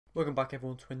Welcome back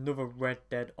everyone to another Red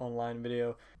Dead Online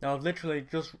video. Now I've literally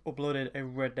just uploaded a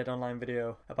Red Dead Online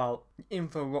video about the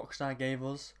info Rockstar gave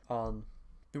us on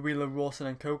the Wheeler,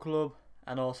 Rawson & Co Club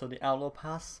and also the Outlaw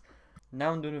Pass.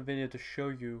 Now I'm doing a video to show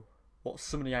you what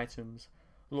some of the items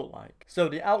look like. So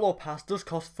the Outlaw Pass does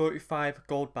cost 35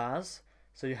 gold bars,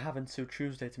 so you have until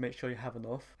Tuesday to make sure you have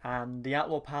enough. And the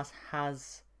Outlaw Pass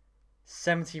has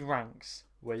 70 ranks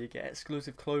where you get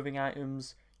exclusive clothing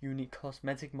items, unique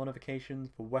cosmetic modifications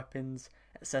for weapons,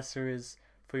 accessories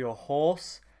for your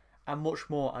horse, and much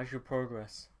more as you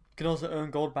progress. You can also earn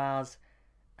gold bars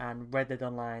and Red Dead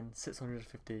Online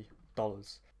 $650.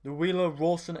 The Wheeler,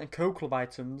 Rawson & Co Club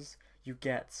items, you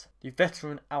get the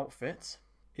veteran outfit,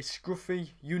 a scruffy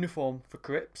uniform for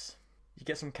Crips, you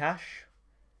get some cash,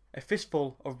 a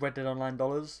fistful of Red Dead Online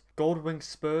dollars, gold wing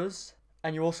spurs,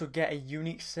 and you also get a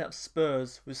unique set of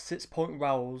spurs with 6-point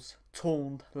rowels,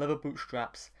 toned leather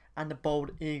bootstraps, and the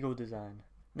bold eagle design.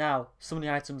 Now, some of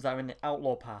the items that are in the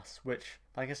Outlaw Pass, which,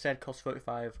 like I said, cost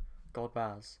 35 gold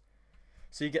bars.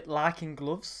 So you get Larkin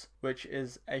gloves, which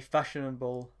is a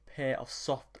fashionable pair of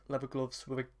soft leather gloves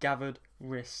with a gathered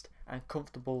wrist and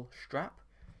comfortable strap.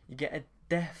 You get a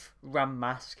death ram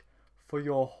mask for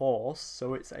your horse,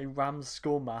 so it's a ram's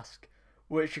skull mask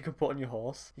which you can put on your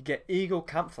horse. You get Eagle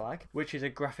Camp Flag, which is a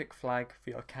graphic flag for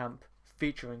your camp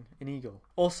featuring an eagle.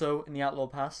 Also in the Outlaw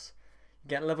Pass, you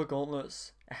get leather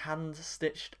gauntlets, a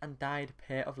hand-stitched and dyed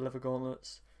pair of leather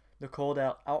gauntlets, the called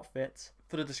out outfit.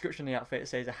 For the description of the outfit, it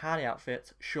says a hardy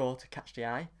outfit, sure to catch the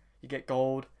eye. You get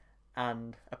gold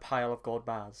and a pile of gold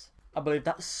bars. I believe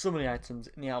that's some of the items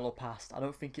in the Outlaw Pass. I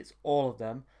don't think it's all of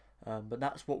them, but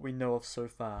that's what we know of so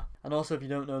far. And also, if you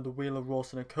don't know the Wheeler,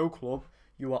 Rawson & Co Club,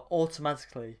 you are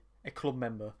automatically a club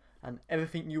member, and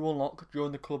everything you unlock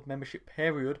during the club membership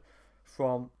period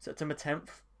from September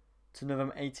 10th to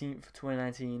November 18th,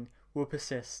 2019 will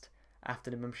persist after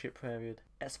the membership period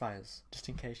expires, just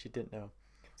in case you didn't know.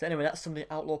 So anyway, that's some of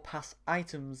the Outlaw Pass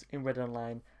items in Red Dead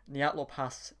Online, and the Outlaw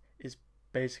Pass is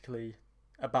basically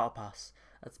a battle pass.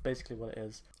 That's basically what it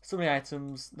is. Some of the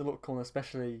items, they look cool,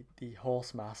 especially the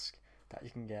horse mask that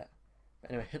you can get. But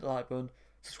anyway, hit the like button.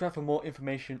 Subscribe for more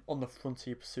information on the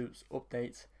Frontier Pursuits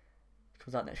update. It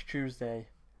comes out next Tuesday.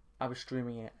 I'll be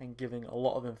streaming it and giving a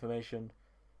lot of information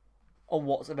on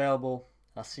what's available.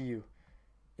 I'll see you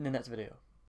in the next video.